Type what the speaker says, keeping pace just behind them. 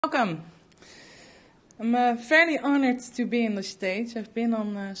Welcome. I'm fairly honored to be on the stage. I've been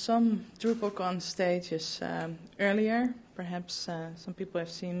on some DrupalCon stages earlier. Perhaps some people have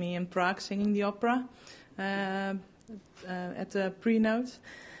seen me in Prague singing the opera at the pre-note.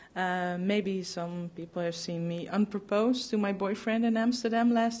 Maybe some people have seen me unproposed to my boyfriend in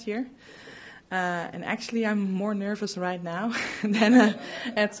Amsterdam last year. And actually, I'm more nervous right now than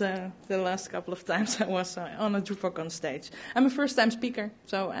at the last couple of times I was on a DrupalCon stage. I'm a first-time speaker,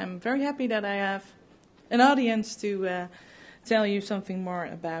 so I'm very happy that I have an audience to tell you something more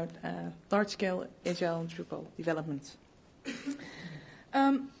about large-scale Agile Drupal development.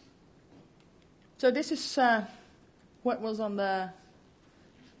 So this is what was on the.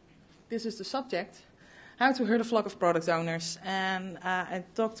 This is the subject. How to herd a flock of product owners, and I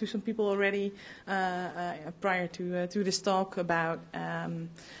talked to some people already prior to this talk about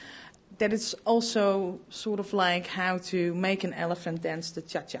that it's also sort of like how to make an elephant dance the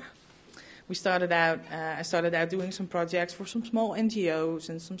cha-cha. I started out doing some projects for some small NGOs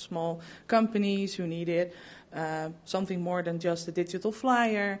and some small companies who needed something more than just a digital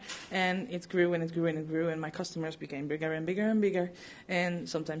flyer, and it grew and it grew and it grew, and my customers became bigger and bigger and bigger. And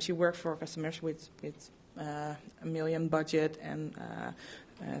sometimes you work for customers with $1 million budget and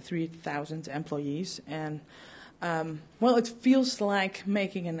 3,000 employees, and well, it feels like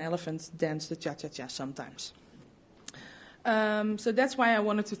making an elephant dance the cha-cha-cha sometimes. So that's why I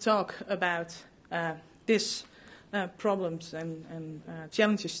wanted to talk about these problems and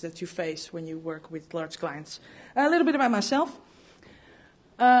challenges that you face when you work with large clients. A little bit about myself.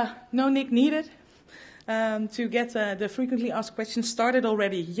 No nick needed. To get the frequently asked questions started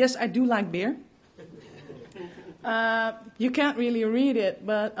already. Yes, I do like beer. You can't really read it,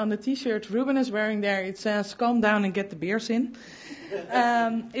 but on the T-shirt Ruben is wearing there, it says, "Calm down and get the beers in."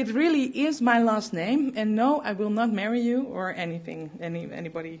 It really is my last name, and no, I will not marry you or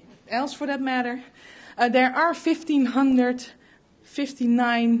anybody else for that matter. There are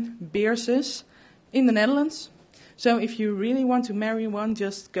 1,559 beerses in the Netherlands, so if you really want to marry one,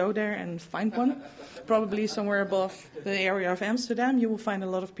 just go there and find one. Probably somewhere above the area of Amsterdam, you will find a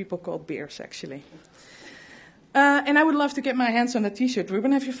lot of people called beers, actually. And I would love to get my hands on that T-shirt.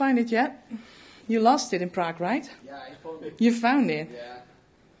 Ruben, have you found it yet? You lost it in Prague, right? Yeah, I found it. You found it?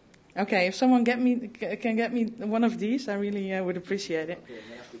 Yeah. Okay, if someone can get me one of these, I really would appreciate it. Okay,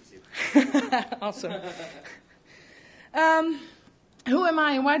 then I fix it. Awesome. Who am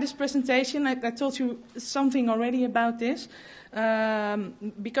I and why this presentation? I told you something already about this.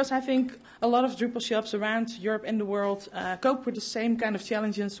 Because I think a lot of Drupal shops around Europe and the world cope with the same kind of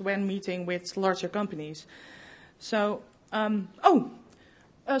challenges when meeting with larger companies. So, a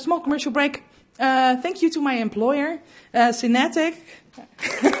small commercial break. Thank you to my employer, Synatic.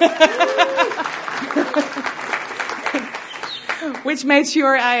 Which made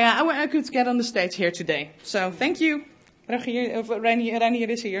sure I could get on the stage here today. So, thank you. Reinier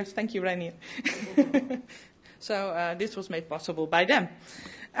is here. Thank you, Reinier. So, this was made possible by them.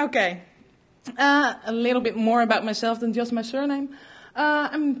 Okay. A little bit more about myself than just my surname.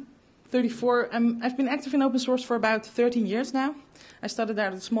 I'm 34. I've been active in open source for about 13 years now. I started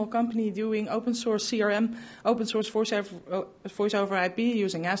out at a small company doing open source CRM, open source voice over IP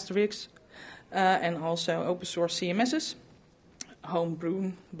using Asterix, and also open source CMSs.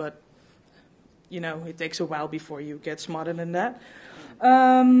 Homebrew, but it takes a while before you get smarter than that.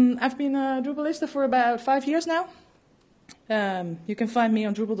 I've been a Drupalista for about 5 years now. You can find me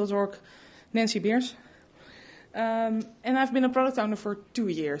on Drupal.org, Nancy Beers. And I've been a product owner for 2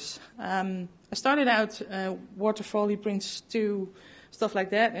 years. I started out waterfall, Prince 2, stuff like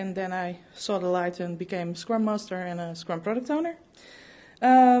that, and then I saw the light and became scrummaster and a Scrum product owner.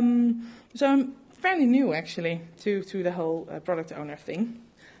 So I'm fairly new, actually, to the whole product owner thing.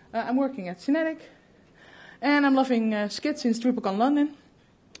 I'm working at Synatic, and I'm loving Skid since DrupalCon London.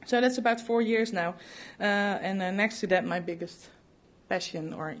 So that's about 4 years now. And next to that, my biggest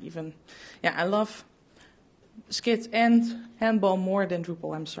passion, or even, I love Skid and handball more than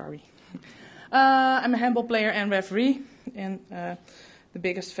Drupal, I'm sorry. I'm a handball player and referee, and the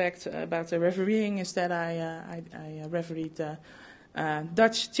biggest fact about the refereeing is that I refereed the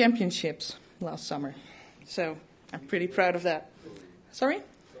Dutch championships last summer. So I'm pretty proud of that. Sorry?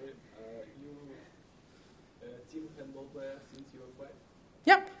 Team handball player since you were 5?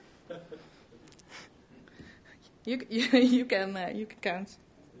 Yep. You can count.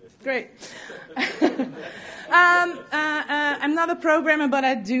 Great. I'm not a programmer, but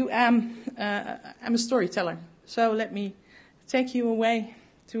I'm a storyteller. So let me take you away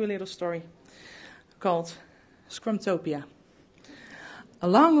to a little story called Scrumtopia. A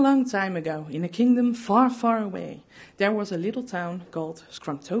long, long time ago, in a kingdom far, far away, there was a little town called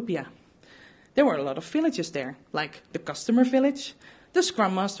Scrum.Topia. There were a lot of villages there, like the customer village, the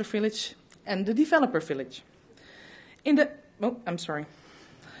Scrum Master village, and the developer village. I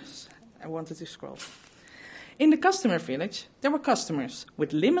wanted to scroll. In the customer village, there were customers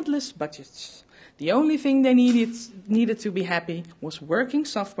with limitless budgets. The only thing they needed to be happy was working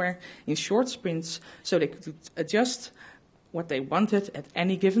software in short sprints so they could adjust what they wanted at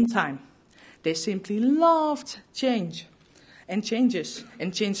any given time. They simply loved changes and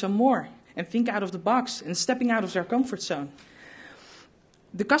change some more, and think out of the box and stepping out of their comfort zone.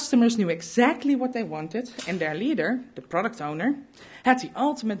 The customers knew exactly what they wanted, and their leader, the product owner, had the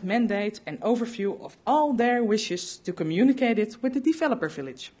ultimate mandate and overview of all their wishes to communicate it with the developer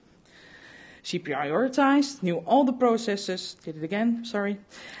village. She prioritized, knew all the processes,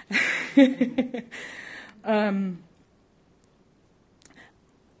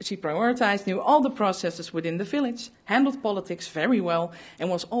 She prioritized, knew all the processes within the village, handled politics very well, and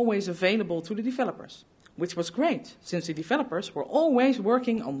was always available to the developers, which was great, since the developers were always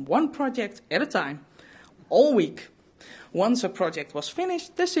working on one project at a time, all week. Once a project was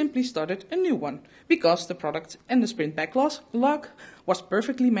finished, they simply started a new one, because the product and the sprint backlog was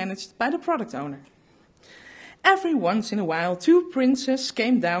perfectly managed by the product owner. Every once in a while, 2 princes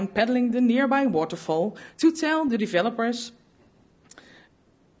came down paddling the nearby waterfall to tell the developers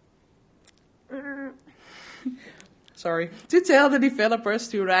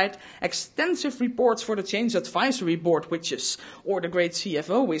to write extensive reports for the Change Advisory Board witches or the great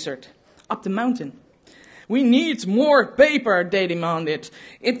CFO wizard up the mountain. We need more paper, they demanded,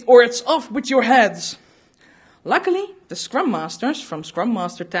 or it's off with your heads. Luckily, the Scrum Masters from Scrum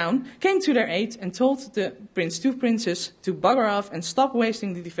Master Town came to their aid and told the 2 princes to bugger off and stop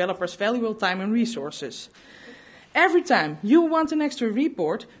wasting the developers' valuable time and resources. Every time you want an extra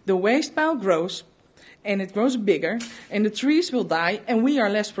report, the waste pile grows, and it grows bigger, and the trees will die, and we are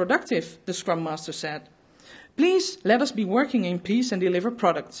less productive, the Scrum Master said. Please let us be working in peace and deliver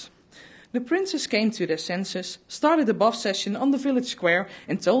products. The princes came to their senses, started a buff session on the village square,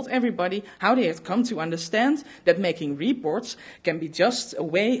 and told everybody how they had come to understand that making reports can be just a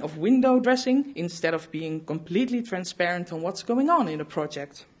way of window dressing instead of being completely transparent on what's going on in a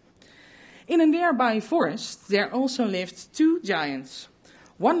project. In a nearby forest, there also lived 2 giants.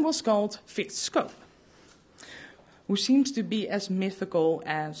 One was called Fixed Scope, who seems to be as mythical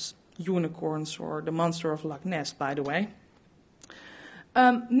as unicorns or the monster of Loch Ness, by the way.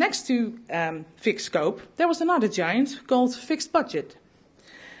 Next to Fixed Scope, there was another giant called Fixed Budget.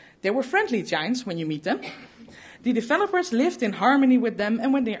 They were friendly giants when you meet them. The developers lived in harmony with them,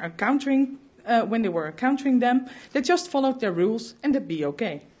 and when they were encountering them, they just followed their rules and they'd be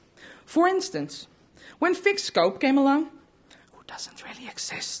okay. For instance, when Fixed Scope came along, who doesn't really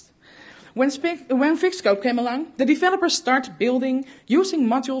exist, when Fixed Scope came along, the developers started building using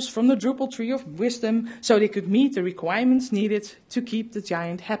modules from the Drupal tree of wisdom so they could meet the requirements needed to keep the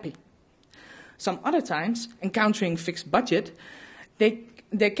giant happy. Some other times, encountering Fixed Budget, they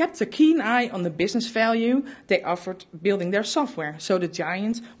kept a keen eye on the business value they offered building their software so the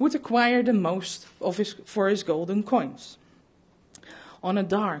giant would acquire the most for his golden coins. On a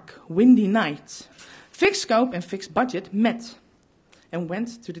dark, windy night, Fixed Scope and Fixed Budget met and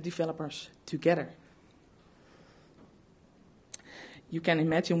went to the developers together. You can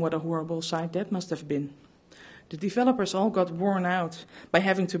imagine what a horrible sight that must have been. The developers all got worn out by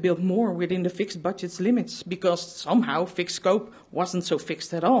having to build more within the Fixed Budget's limits because somehow Fixed Scope wasn't so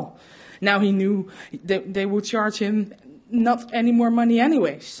fixed at all. Now he knew they would charge him not any more money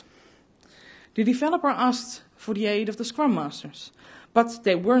anyways. The developer asked for the aid of the Scrum Masters, but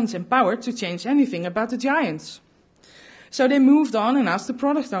they weren't empowered to change anything about the giants. So they moved on and asked the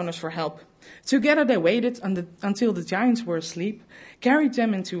product owners for help. Together they waited until the giants were asleep, carried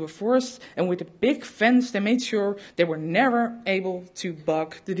them into a forest, and with a big fence they made sure they were never able to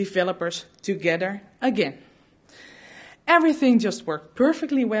bug the developers together again. Everything just worked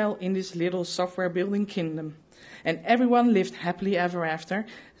perfectly well in this little software building kingdom, and everyone lived happily ever after,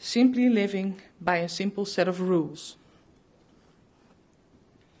 simply living by a simple set of rules.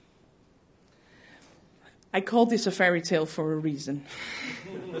 I called this a fairy tale for a reason.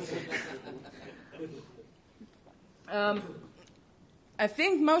 I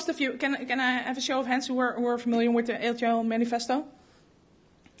think most of you, can I have a show of hands who are familiar with the Agile Manifesto?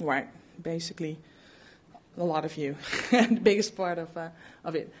 Right, basically a lot of you, the biggest part of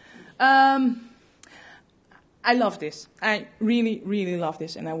it. I love this. I really, really love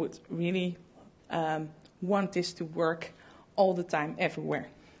this, and I would really want this to work all the time, everywhere.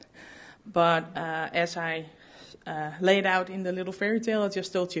 But as I laid out in the little fairy tale I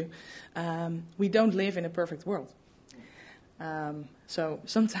just told you. We don't live in a perfect world. So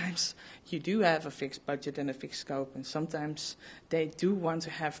sometimes you do have a fixed budget and a fixed scope, and sometimes they do want to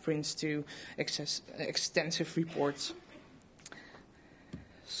have sprints to access extensive reports.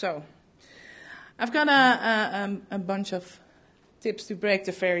 So I've got a bunch of tips to break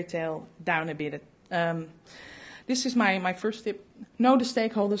the fairy tale down a bit. This is my first tip. Know the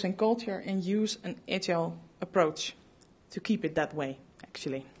stakeholders and culture and use an agile approach to keep it that way,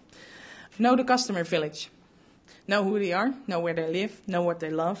 actually. Know the customer village. Know who they are, know where they live, know what they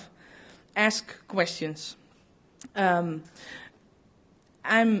love. Ask questions. I'm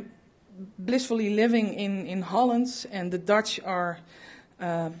blissfully living in Holland, and the Dutch are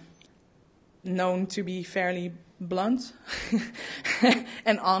known to be fairly blunt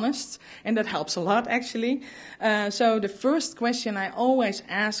and honest, and that helps a lot, actually. So the first question I always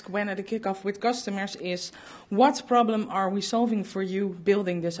ask when at a kickoff with customers is, what problem are we solving for you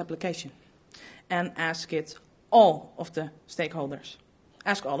building this application? And ask it all of the stakeholders.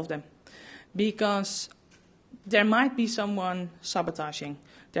 Ask all of them. Because there might be someone sabotaging.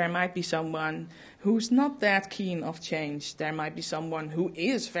 There might be someone who's not that keen of change. There might be someone who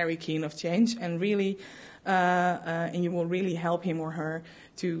is very keen of change and really, and you will really help him or her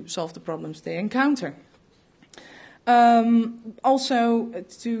to solve the problems they encounter. Also,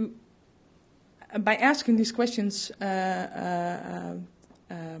 by asking these questions at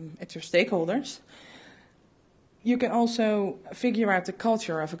your stakeholders, you can also figure out the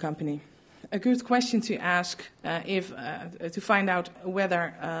culture of a company. A good question to ask to find out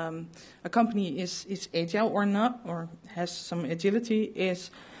whether a company is agile or not, or has some agility, is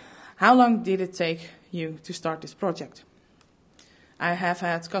how long did it take you to start this project? I have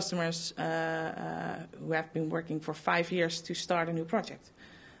had customers who have been working for 5 years to start a new project.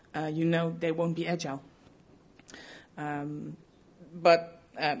 You know they won't be agile. But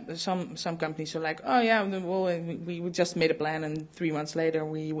some companies are like, oh yeah, well, we just made a plan and 3 months later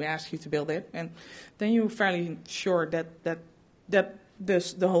we asked you to build it, and then you're fairly sure that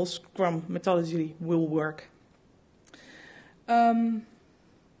the whole Scrum methodology will work. Knowing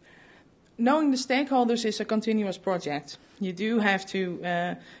the stakeholders is a continuous project. You do have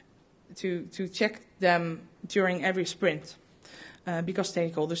to check them during every sprint. Because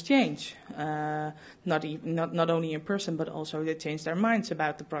stakeholders change, not only in person, but also they change their minds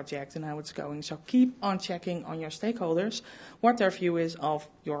about the project and how it's going. So keep on checking on your stakeholders what their view is of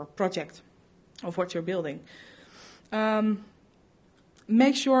your project, of what you're building.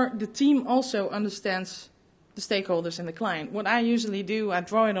 Make sure the team also understands the stakeholders and the client. What I usually do, I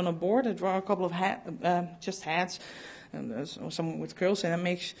draw it on a board. I draw a couple of heads, and some with curls, and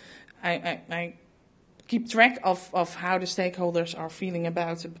I keep track of how the stakeholders are feeling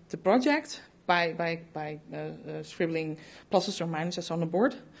about the project by scribbling pluses or minuses on the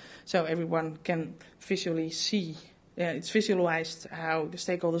board, so everyone can visually see. It's visualized how the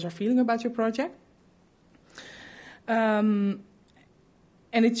stakeholders are feeling about your project, and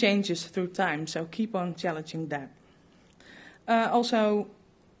it changes through time. So keep on challenging that. Also,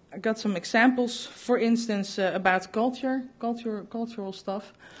 I got some examples. For instance, about cultural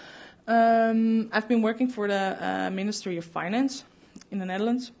stuff. I've been working for the Ministry of Finance in the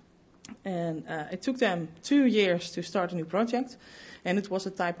Netherlands, and it took them 2 years to start a new project, and it was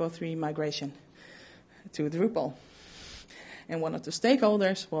a Typo 3 migration to Drupal. And one of the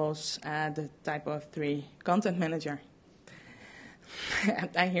stakeholders was the Typo 3 content manager.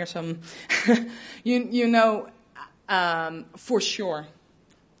 I hear some, you know, for sure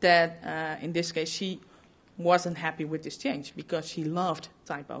that in this case she wasn't happy with this change because she loved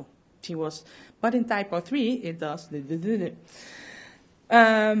Typo. She was, but in Typo 3 it does.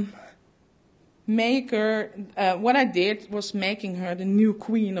 What I did was making her the new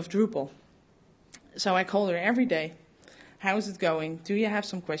queen of Drupal. So I called her every day. How is it going? Do you have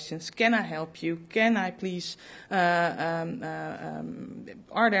some questions? Can I help you? Can I please? Are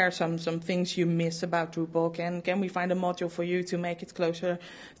there some things you miss about Drupal? Can we find a module for you to make it closer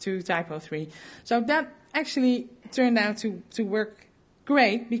to Typo 3? So that actually turned out to work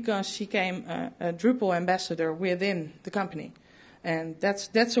great because she became a Drupal ambassador within the company, and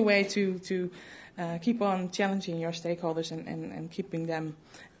that's a way to keep on challenging your stakeholders and keeping them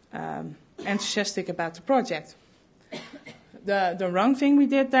enthusiastic about the project. The wrong thing we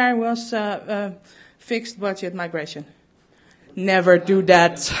did there was fixed budget migration. Never do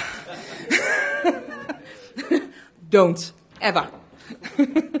that. Don't ever.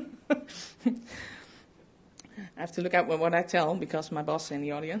 I have to look out what I tell because my boss is in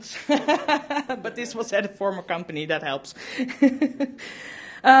the audience. But this was at a former company, that helps.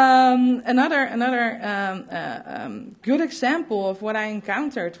 Another good example of what I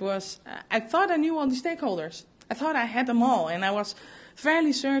encountered was I thought I knew all the stakeholders. I thought I had them all, and I was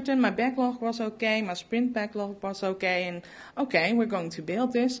fairly certain my backlog was okay, my sprint backlog was okay, and okay, we're going to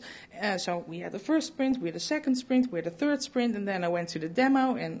build this. So we had the first sprint, we had the second sprint, we had the third sprint, and then I went to the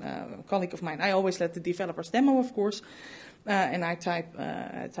demo, and a colleague of mine, I always let the developers demo, of course, and I type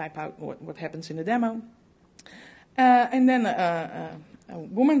out what happens in the demo. And then a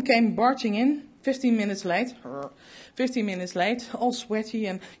woman came barging in 15 minutes late, all sweaty,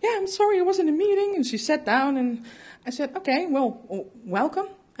 and yeah, I'm sorry, I was in a meeting, and she sat down, and I said, okay, well, welcome.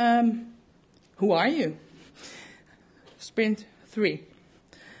 Who are you? Sprint 3.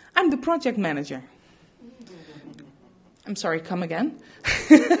 I'm the project manager. I'm sorry, come again?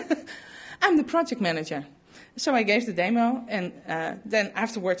 I'm the project manager. So I gave the demo, and then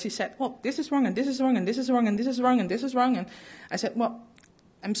afterwards she said, well, this is wrong, and this is wrong, and this is wrong, and this is wrong, and this is wrong. And I said, well,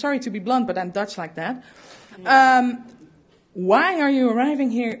 I'm sorry to be blunt, but I'm Dutch like that. Why are you arriving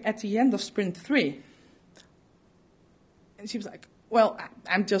here at the end of sprint 3? And she was like, well,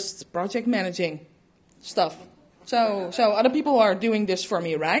 I'm just project managing stuff. So other people are doing this for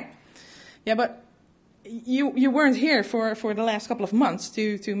me, right? Yeah, but you weren't here for the last couple of months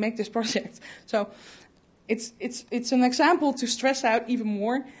to make this project. So it's an example to stress out even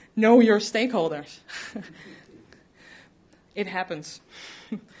more, know your stakeholders. It happens.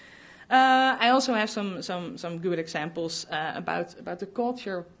 I also have some good examples about the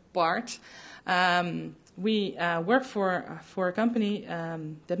culture part. We work for a company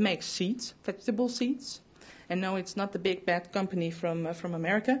that makes seeds, vegetable seeds. And no, it's not the big bad company from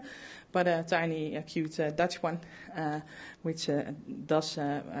America, but a tiny, cute Dutch one, which does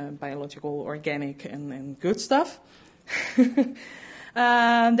biological, organic, and good stuff.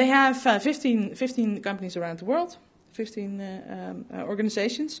 They have 15 companies around the world, 15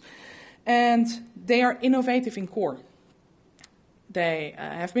 organizations, and they are innovative in core. They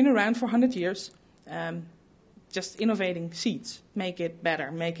have been around for 100 years, just innovating seeds, make it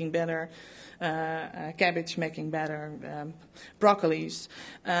better, making better cabbage, making better broccolis.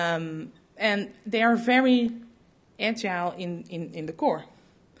 And they are very agile in the core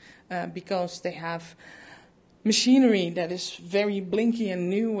because they have machinery that is very blinky and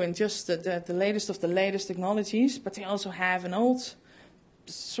new and just the latest of the latest technologies, but they also have an old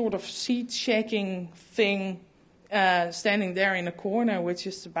sort of seed-shaking thing standing there in a corner, which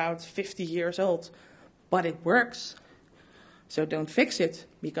is about 50 years old. But it works. So don't fix it,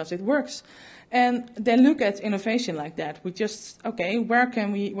 because it works. And they look at innovation like that. We just, okay, where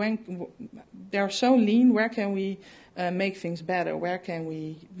can we, when they're so lean, where can we make things better? Where can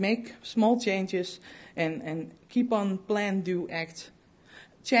we make small changes and keep on plan, do, act,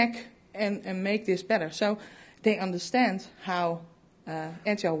 check, and make this better? So they understand how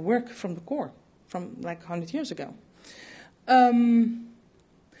Agile work from the core, from like 100 years ago.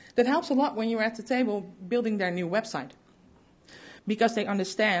 That helps a lot when you're at the table building their new website, because they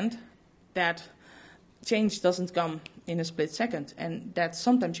understand that change doesn't come in a split second, and that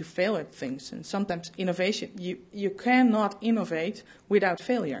sometimes you fail at things, and sometimes innovation, you cannot innovate without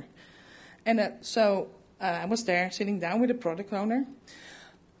failure. And so I was there sitting down with a product owner.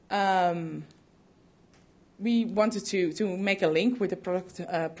 We wanted to make a link with the product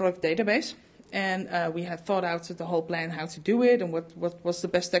database. And we had thought out the whole plan, how to do it, and what was the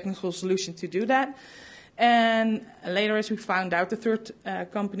best technical solution to do that. And later, as we found out, the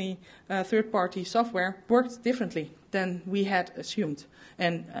third-party software worked differently than we had assumed,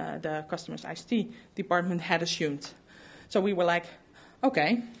 and the customer's ICT department had assumed. So we were like,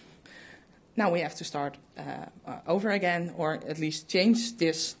 okay, now we have to start over again, or at least change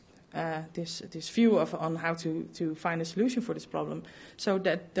this view on how to find a solution for this problem. So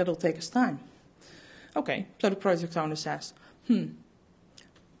that'll take us time. Okay, so the project owner says,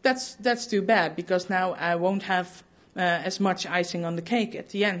 that's too bad, because now I won't have as much icing on the cake at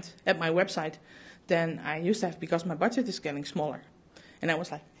the end at my website than I used to have, because my budget is getting smaller. And I was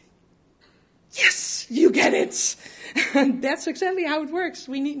like, yes, you get it. That's exactly how it works.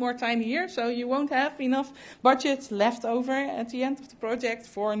 We need more time here, so you won't have enough budget left over at the end of the project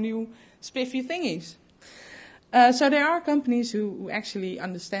for new spiffy thingies. So there are companies who actually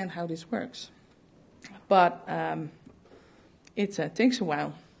understand how this works. But it takes a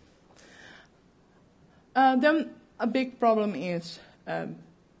while. Then a big problem is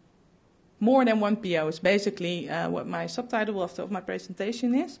more than one PO is basically what my subtitle of my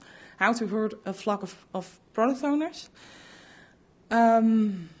presentation is, how to herd a flock of product owners.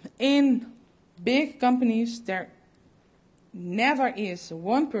 In big companies, there never is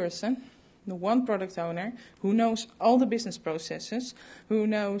one person the one product owner who knows all the business processes, who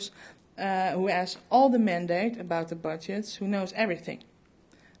knows, who has all the mandate about the budgets, who knows everything.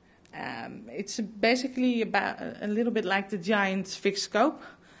 It's basically about a little bit like the giant fixed scope.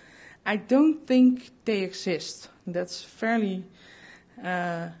 I don't think they exist. That's fairly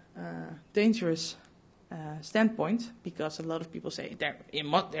dangerous standpoint, because a lot of people say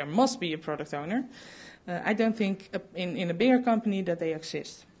there must be a product owner. I don't think in a bigger company that they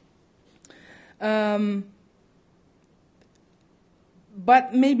exist. But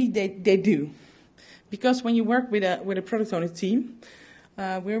maybe they do, because when you work with a product owner team,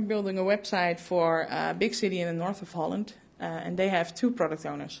 we're building a website for a big city in the north of Holland, and they have 2 product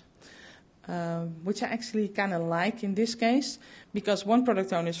owners, which I actually kind of like in this case, because one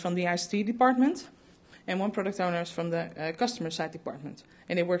product owner is from the ICT department, and one product owner is from the customer side department,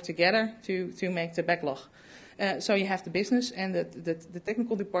 and they work together to make the backlog. So you have the business and the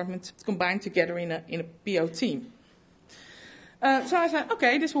technical department combined together in a PO team. So I thought,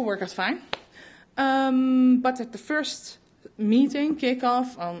 okay, this will work out fine. But at the first meeting,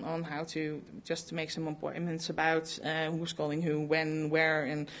 kickoff on how to just make some appointments about who's calling who, when, where,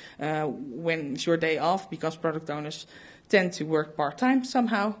 and when's your day off, because product owners tend to work part-time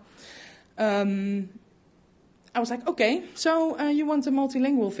somehow. I was like, okay, so you want a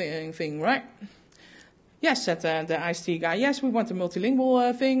multilingual thing, right? Yes, said the ICT guy. Yes, we want a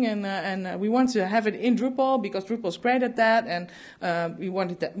multilingual thing, and we want to have it in Drupal because Drupal is great at that, and we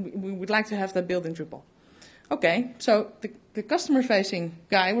would like to have that built in Drupal. Okay, so the customer-facing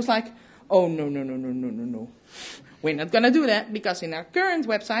guy was like, oh, no. We're not going to do that, because in our current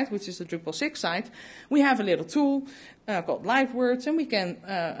website, which is the Drupal 6 site, we have a little tool called Live Words, and we can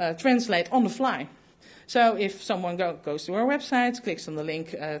translate on the fly. So if someone goes to our website, clicks on the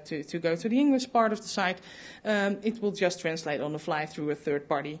link to go to the English part of the site, it will just translate on the fly through a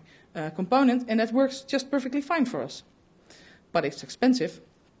third-party component, and that works just perfectly fine for us. But it's expensive.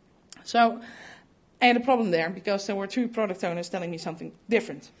 So I had a problem there, because there were 2 product owners telling me something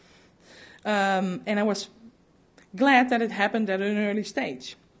different. And I was glad that it happened at an early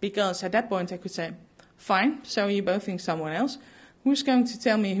stage, because at that point I could say, fine, so you both think someone else. Who's going to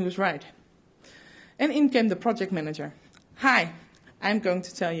tell me who's right? And in came the project manager. Hi, I'm going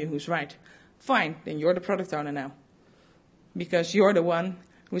to tell you who's right. Fine, then you're the product owner now, because you're the one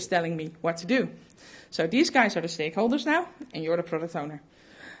who's telling me what to do. So these guys are the stakeholders now, and you're the product owner.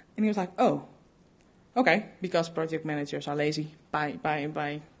 And he was like, oh, okay, because project managers are lazy by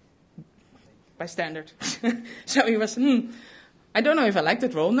standard. So he was, I don't know if I like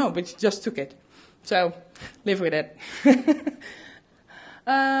that role. No, but you just took it. So live with it.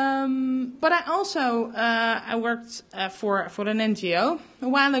 But I also I worked for an NGO a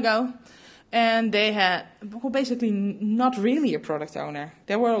while ago, and they had basically not really a product owner.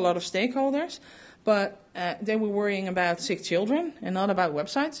 There were a lot of stakeholders, but they were worrying about sick children and not about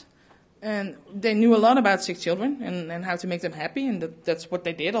websites. And they knew a lot about sick children and how to make them happy, and that's what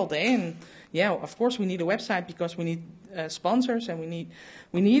they did all day. And yeah, of course we need a website because we need sponsors, and we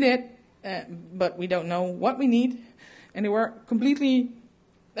need it, but we don't know what we need. And they were completely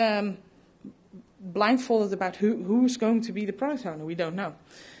blindfolded about who's going to be the product owner. We don't know.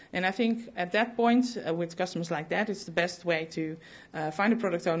 And I think at that point, with customers like that, it's the best way to find a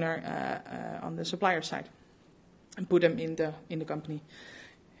product owner on the supplier side and put them in the company.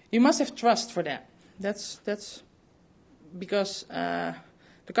 You must have trust for that. That's because the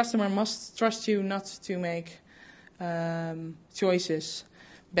customer must trust you not to make choices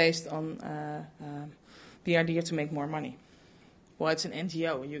based on the idea to make more money. Well, it's an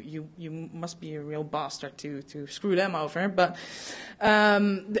NGO. You must be a real bastard to screw them over. But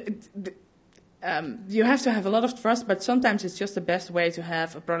you have to have a lot of trust, but sometimes it's just the best way to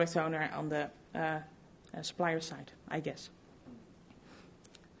have a product owner on the supplier side, I guess.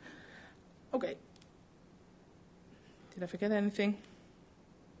 Okay. Did I forget anything?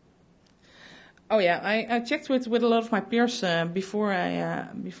 Oh yeah, I checked with a lot of my peers before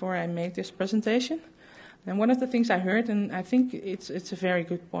I made this presentation. And one of the things I heard, and I think it's a very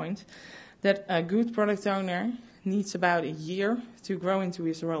good point, that a good product owner needs about a year to grow into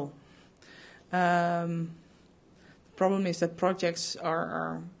his role. The problem is that projects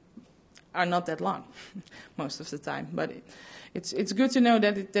are not that long most of the time, but it's good to know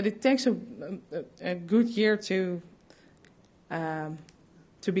that it takes a good year to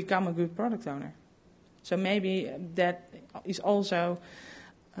become a good product owner. So maybe that is also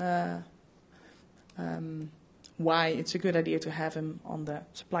why it's a good idea to have him on the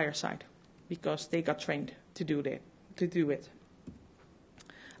supplier side, because they got trained to do it.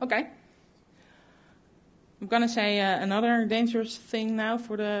 Okay. I'm gonna say another dangerous thing now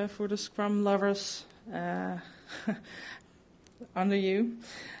for the Scrum lovers under you.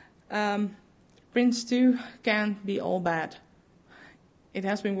 Prince 2 can't be all bad. It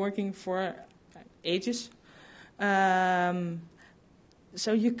has been working for ages. So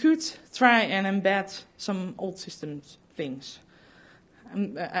you could try and embed some old systems things.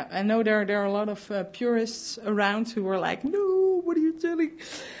 I know there are a lot of purists around who are like, no, what are you telling?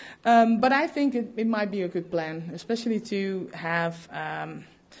 But I think it might be a good plan, especially to have,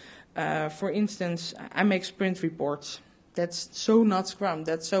 for instance, I make sprint reports. That's so not Scrum,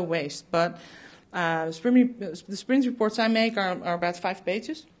 that's so waste. But the sprint reports I make are about 5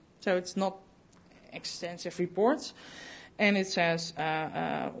 pages, so it's not extensive reports. And it says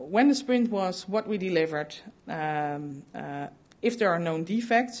when the sprint was, what we delivered, if there are known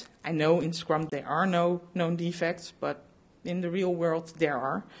defects. I know in Scrum there are no known defects, but in the real world there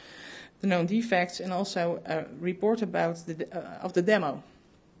are the known defects, and also a report about the demo.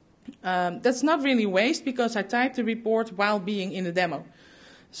 That's not really waste because I typed the report while being in the demo.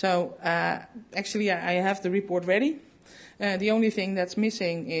 So actually I have the report ready. The only thing that's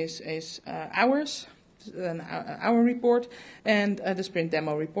missing is hours. An hour report and the sprint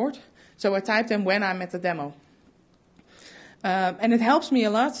demo report. So I type them when I'm at the demo. And it helps me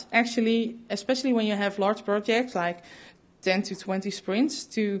a lot, actually, especially when you have large projects like 10 to 20 sprints,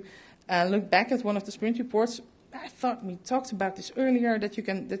 to look back at one of the sprint reports. I thought we talked about this earlier, that you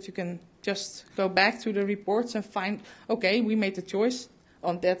can just go back to the reports and find, okay, we made the choice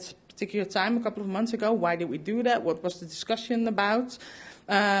on that particular time a couple of months ago. Why did we do that? What was the discussion about?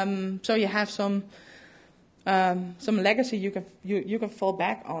 So you have some legacy you can fall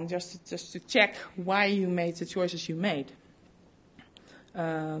back on just to check why you made the choices you made.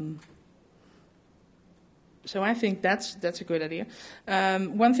 So I think that's a good idea.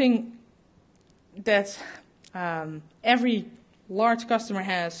 One thing that every large customer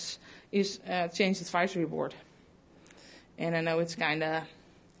has is a change advisory board, and I know it's kind of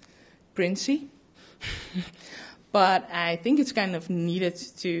princey. But I think it's kind of needed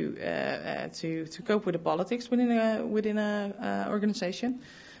to cope with the politics within a organization,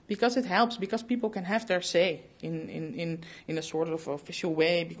 because it helps, because people can have their say in a sort of official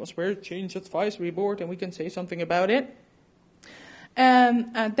way, because we're a change advisory board and we can say something about it,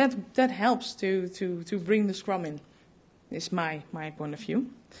 and that helps to bring the Scrum in. Is my point of view.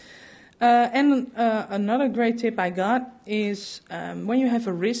 And another great tip I got is when you have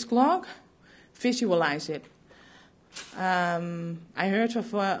a risk log, visualize it. I heard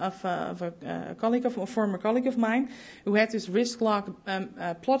of a former colleague of mine who had this risk log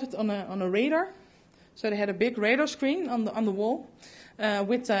plotted on a radar. So they had a big radar screen on the wall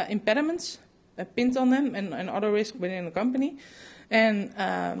with impediments pinned on them and other risks within the company. And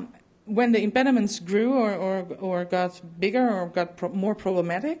when the impediments grew or got bigger or got more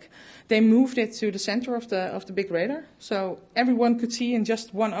problematic, they moved it to the center of the big radar, so everyone could see in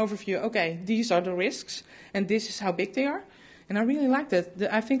just one overview. Okay, these are the risks, and this is how big they are. And I really liked it.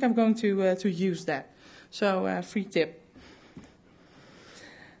 I think I'm going to use that. So free tip.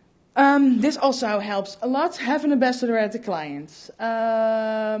 This also helps a lot. Have an ambassador at the client.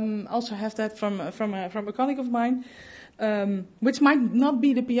 Also have that from a colleague of mine. Which might not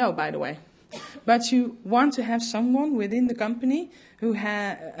be the PO, by the way, but you want to have someone within the company who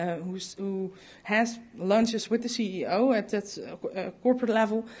has lunches with the CEO at that corporate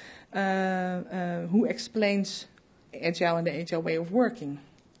level, who explains Agile and the Agile way of working.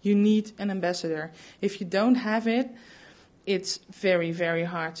 You need an ambassador. If you don't have it, it's very, very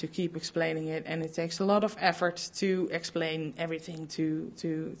hard to keep explaining it, and it takes a lot of effort to explain everything to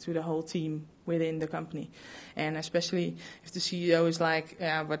the whole team within the company. And especially if the CEO is like,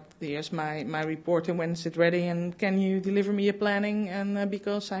 yeah, but here's my report, and when is it ready, and can you deliver me a planning, and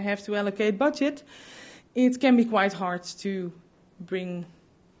because I have to allocate budget, it can be quite hard to bring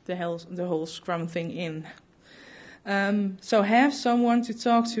the whole Scrum thing in. So have someone to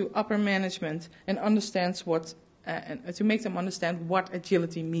talk to upper management and understands what and to make them understand what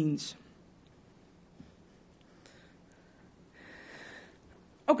agility means.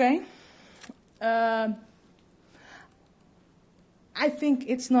 Okay. I think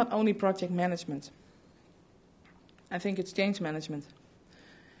it's not only project management. I think it's change management.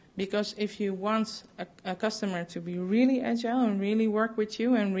 Because if you want a customer to be really agile and really work with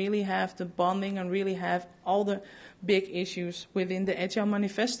you and really have the bonding and really have all the big issues within the Agile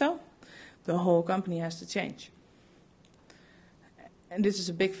Manifesto, the whole company has to change. And this is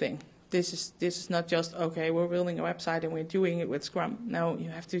a big thing. This is not just, okay, we're building a website and we're doing it with Scrum. No, you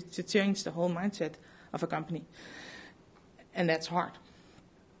have to change the whole mindset of a company. And that's hard.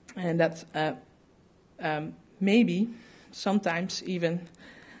 And that's maybe, sometimes even,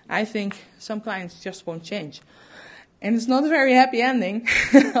 I think some clients just won't change. And it's not a very happy ending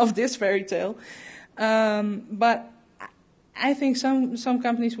of this fairy tale. But I think some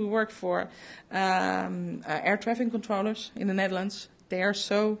companies we work for, air traffic controllers in the Netherlands, they are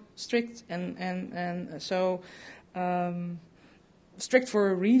so strict and so strict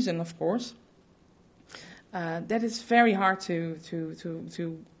for a reason, of course, that it's very hard to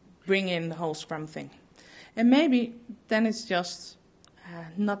bring in the whole Scrum thing. And maybe then it's just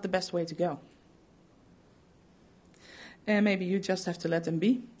not the best way to go. And maybe you just have to let them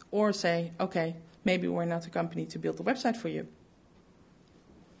be, or say, okay, maybe we're not a company to build a website for you.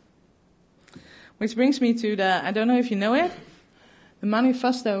 Which brings me to the, I don't know if you know it, the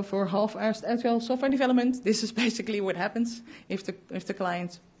manifesto for half-assed agile software development. This is basically what happens if the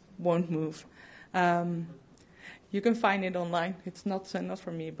client won't move. You can find it online. It's not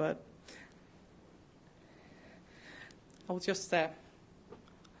for me, but I'll just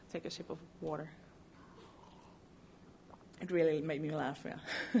take a sip of water. It really made me laugh,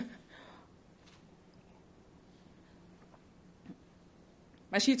 yeah.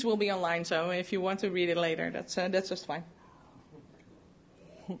 My sheets will be online, so if you want to read it later, that's just fine.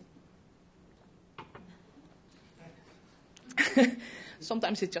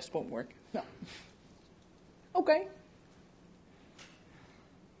 Sometimes it just won't work. No. Okay.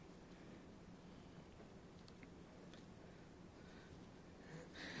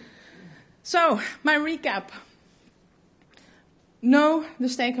 So, my recap. Know the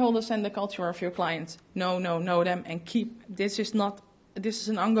stakeholders and the culture of your clients. Know them and keep. This is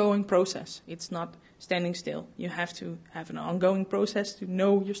an ongoing process. It's not standing still. You have to have an ongoing process to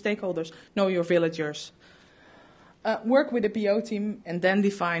know your stakeholders, know your villagers. Work with the PO team and then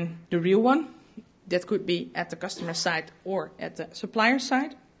define the real one. That could be at the customer side or at the supplier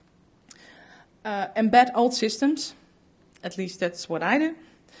side. Embed old systems. At least that's what I do.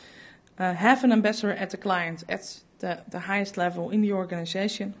 Have an ambassador at the client at the highest level in the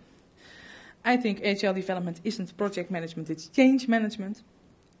organization. I think agile development isn't project management, it's change management.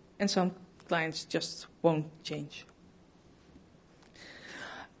 And some clients just won't change.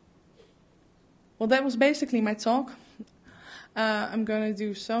 Well, that was basically my talk. I'm going to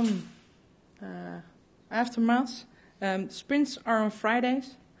do some aftermaths. Sprints are on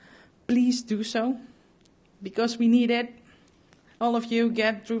Fridays. Please do so, because we need it. All of you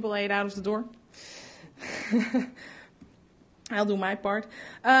get Drupal 8 out of the door. I'll do my part.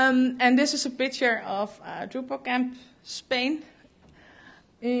 And this is a picture of Drupal Camp Spain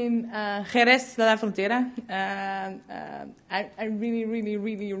in Jerez de la Frontera. I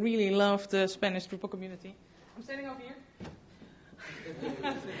really love the Spanish Drupal community. I'm standing over here.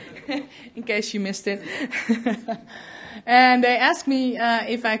 In case you missed it. And they asked me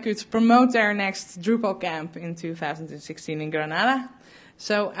if I could promote their next Drupal camp in 2016 in Granada.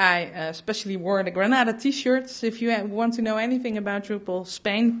 So I especially wore the Granada t-shirts. If you want to know anything about Drupal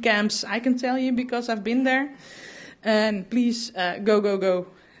Spain camps, I can tell you because I've been there. And please go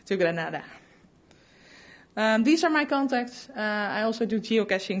to Granada. These are my contacts. I also do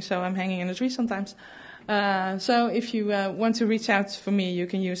geocaching, so I'm hanging in the tree sometimes. So if you want to reach out for me, you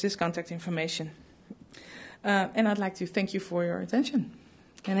can use this contact information. And I'd like to thank you for your attention.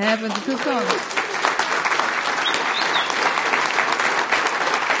 And have a good time.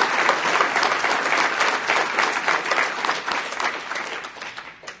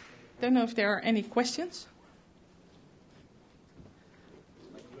 Don't know if there are any questions.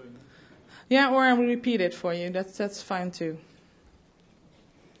 Yeah, or I will repeat it for you. That's fine too.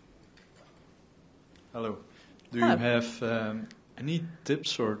 Hello. Do you have any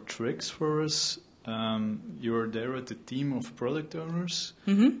tips or tricks for us? You're there with a team of product owners.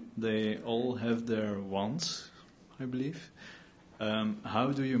 Mm-hmm. They all have their wants, I believe.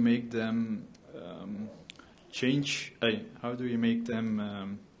 How do you make them change? How do you make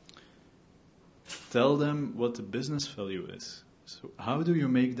them tell them what the business value is? So how do you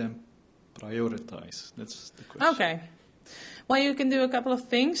make them prioritize? That's the question. Okay. Well, you can do a couple of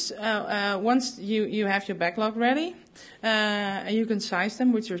things. Once you have your backlog ready, you can size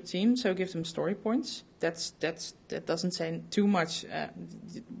them with your team. So give them story points. That doesn't say too much.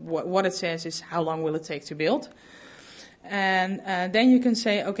 What it says is how long will it take to build, and then you can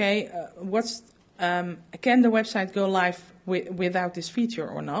say, okay, can the website go live without this feature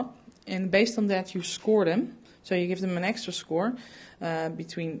or not? And based on that, you score them. So you give them an extra score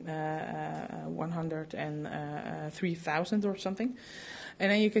between 100 and 3,000 or something.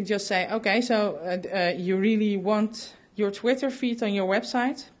 And then you can just say, okay, so you really want your Twitter feed on your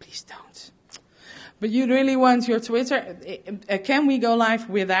website? Please don't. But you really want your Twitter. Can we go live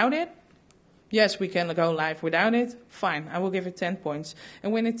without it? Yes, we can go live without it. Fine, I will give it 10 points.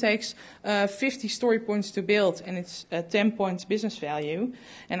 And when it takes 50 story points to build and it's 10 points business value,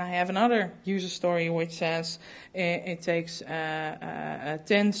 and I have another user story which says it takes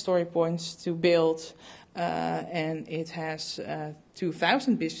 10 story points to build and it has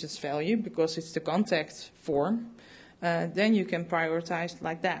 2,000 business value because it's the contact form, then you can prioritize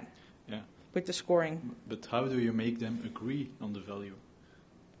like that with the scoring. But how do you make them agree on the value?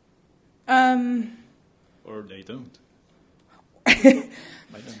 Or they don't. I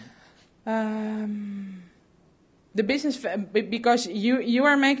don't know. The business, because you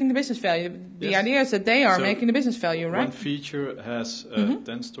are making the business value. The idea is that they are making the business value, right? One feature has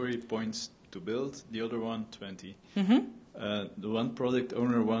 10 story points to build, the other one 20. The one product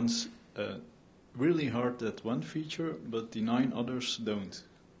owner wants really hard at one feature, but the 9 others don't.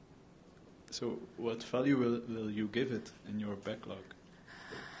 So what value will you give it in your backlog?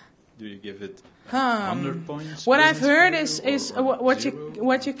 Do you give it 100 points? What I've heard is what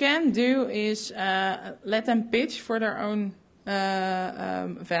you can do is let them pitch for their own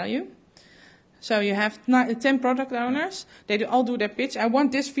value. So you have 10 product owners. They all do their pitch. I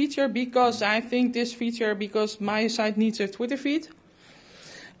want this feature because I think this feature because my site needs a Twitter feed.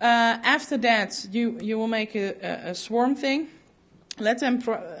 After that, you will make a swarm thing. Let them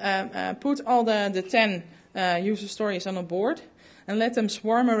put all the 10 user stories on a board. And let them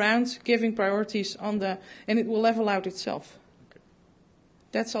swarm around, giving priorities and it will level out itself. Okay.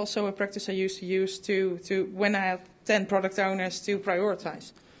 That's also a practice I used to use to when I have 10 product owners to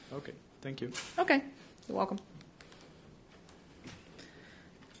prioritize. Okay, thank you. Okay, you're welcome.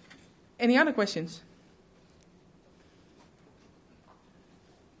 Any other questions?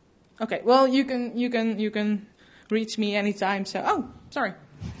 Okay, well you can reach me anytime. So sorry.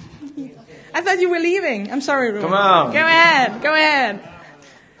 I thought you were leaving. I'm sorry, Ruben. Come on. Go ahead.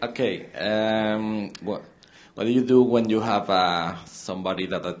 Okay. What do you do when you have somebody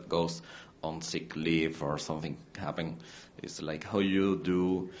that goes on sick leave or something happen? It's like how you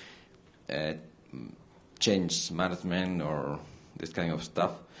do change management or this kind of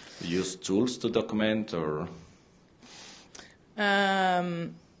stuff. You use tools to document or?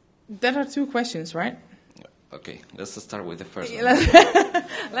 There are 2 questions, right? Okay, let's start with the first one.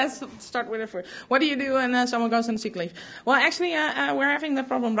 Let's start with the first. What do you do when someone goes on sick leave? Well, actually, we're having that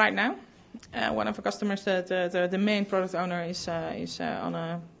problem right now. One of our customers, the main product owner, is on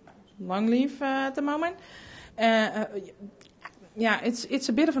a long leave at the moment. It's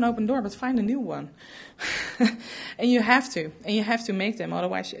a bit of an open door, but find a new one. And you have to make them.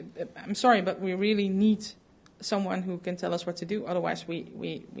 Otherwise, I'm sorry, but we really need someone who can tell us what to do. Otherwise,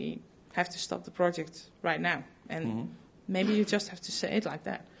 we have to stop the project right now. And maybe you just have to say it like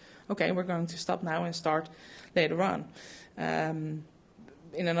that. Okay, we're going to stop now and start later on.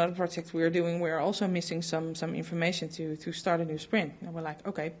 In another project we're also missing some information to start a new sprint. And we're like,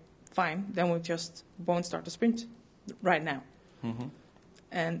 okay, fine, then we just won't start the sprint right now.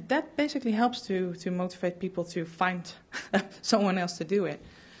 And that basically helps to motivate people to find someone else to do it.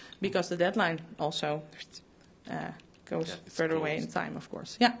 Because the deadline also goes further away in time, of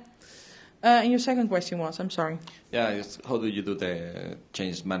course. Yeah. And your second question was, I'm sorry. Yeah, how do you do the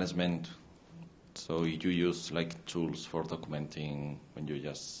change management? So you use like tools for documenting when you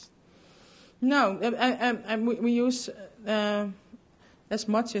just... No, we use as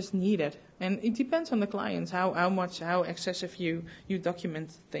much as needed. And it depends on the client, how excessive you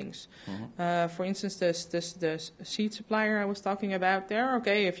document things. For instance, the seed supplier I was talking about there.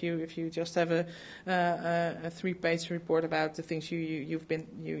 Okay, if you just have a 3-page report about the things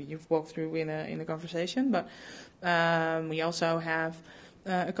you've walked through in a conversation, but we also have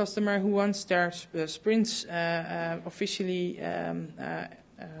a customer who wants their sprints officially.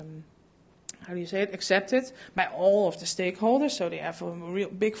 How do you say it, accepted by all of the stakeholders. So they have a real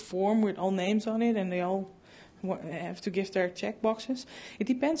big form with all names on it, and they all have to give their check boxes. It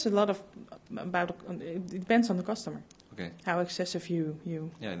depends it depends on the customer. Okay. How excessive you do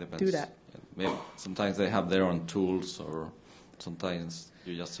that. Maybe sometimes they have their own tools, or sometimes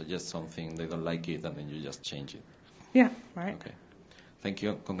you just suggest something, they don't like it, and then you just change it. Yeah, right. Okay. Thank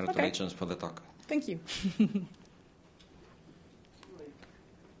you. Congratulations for the talk. Thank you.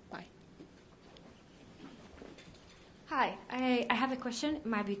 Hi, I have a question. It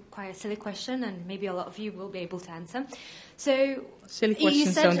might be quite a silly question, and maybe a lot of you will be able to answer. So, silly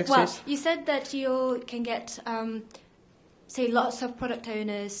questions don't exist. Well, you said that you can get, say, lots of product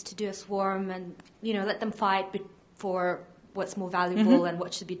owners to do a swarm, and let them fight for what's more valuable and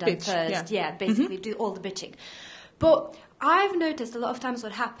what should be done first. Yeah, basically do all the bitching. But I've noticed a lot of times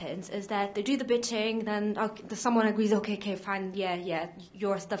what happens is that they do the bitching, then someone agrees, okay, fine, yeah,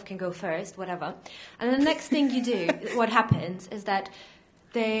 your stuff can go first, whatever. And the next thing you do, what happens is that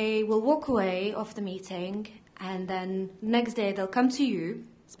they will walk away off the meeting, and then next day they'll come to you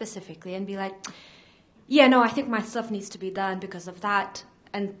specifically and be like, yeah, no, I think my stuff needs to be done because of that.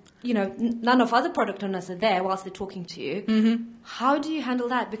 And, none of other product owners are there whilst they're talking to you. Mm-hmm. How do you handle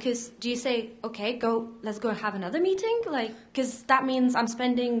that? Because do you say, okay, let's go and have another meeting? Because that means I'm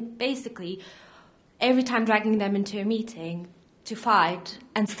spending basically every time dragging them into a meeting to fight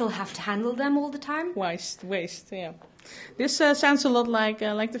and still have to handle them all the time? Waste, yeah. This sounds a lot like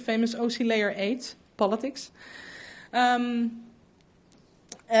the famous OC Layer 8, politics.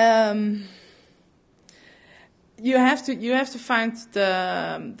 You have to find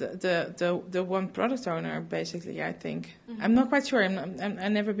the one product owner, basically. I think I'm not quite sure.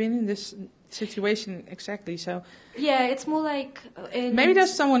 I've never been in this situation exactly. So yeah, it's more like maybe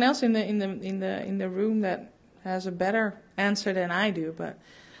there's someone else in the room that has a better answer than I do. But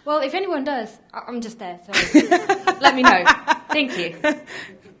well, if anyone does, I'm just there. So let me know. Thank you.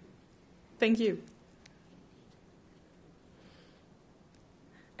 Thank you.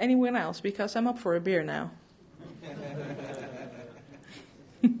 Anyone else? Because I'm up for a beer now.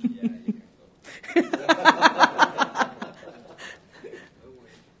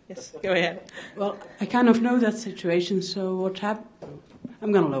 Yes, go ahead. Well, I kind of know that situation, so what happened...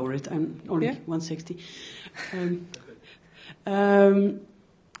 I'm going to lower it. I'm only 160. And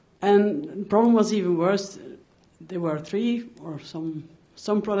the problem was even worse. There were 3 or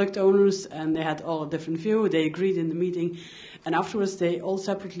some product owners, and they had all a different view. They agreed in the meeting, and afterwards they all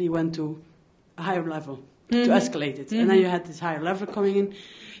separately went to a higher level. To escalate it. And then you had this higher level coming in.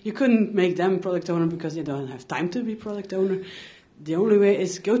 You couldn't make them product owner because they don't have time to be product owner. The only way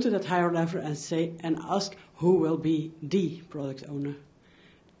is go to that higher level and ask who will be the product owner.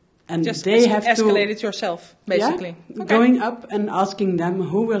 And just they have to escalate it yourself, basically. Yeah, going up and asking them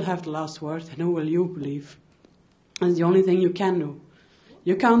who will have the last word and who will you believe. That's the only thing you can do.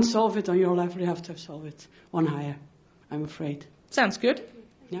 You can't solve it on your level, you have to solve it on higher, I'm afraid. Sounds good.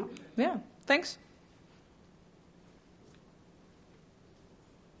 Yeah. Yeah, thanks.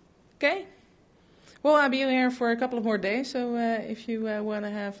 Okay. Well, I'll be here for a couple of more days, so if you want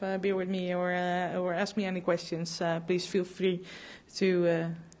to have a beer with me or ask me any questions, please feel free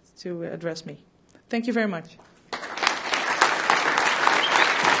to address me. Thank you very much.